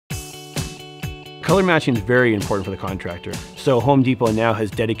Color matching is very important for the contractor. So Home Depot now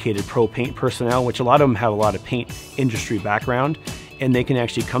has dedicated pro paint personnel, which a lot of them have a lot of paint industry background, and they can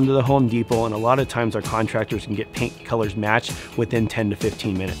actually come to the Home Depot, and a lot of times our contractors can get paint colors matched within 10 to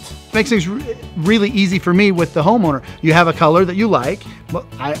 15 minutes. Makes things really easy for me with the homeowner. You have a color that you like, but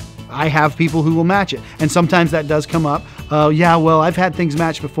I have people who will match it. And sometimes that does come up. Yeah, well, I've had things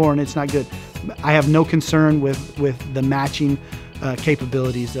matched before and it's not good. I have no concern with the matching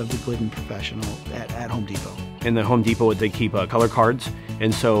capabilities of the Glidden Professional at Home Depot. In the Home Depot, they keep color cards,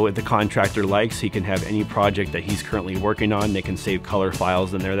 and so if the contractor likes, he can have any project that he's currently working on. They can save color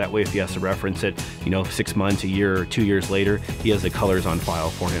files in there. That way, if he has to reference it, 6 months, a year, or 2 years later, he has the colors on file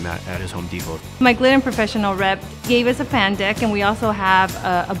for him at his Home Depot. My Glidden Professional rep gave us a fan deck, and we also have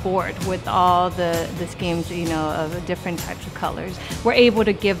a board with all the schemes, of different types of colors. We're able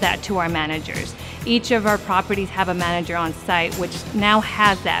to give that to our managers. Each of our properties have a manager on site, which now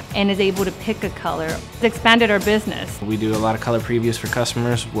has that and is able to pick a color. It's expanded our business. We do a lot of color previews for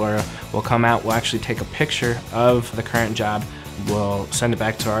customers where we'll come out, we'll actually take a picture of the current job, we'll send it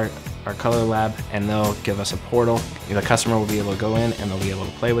back to our color lab, and they'll give us a portal. The customer will be able to go in and they'll be able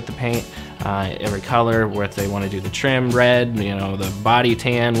to play with the paint, every color, where if they want to do the trim, red, the body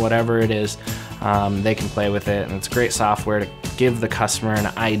tan, whatever it is, they can play with it, and it's great software to give the customer an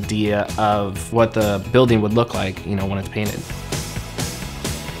idea of what the building would look like, when it's painted.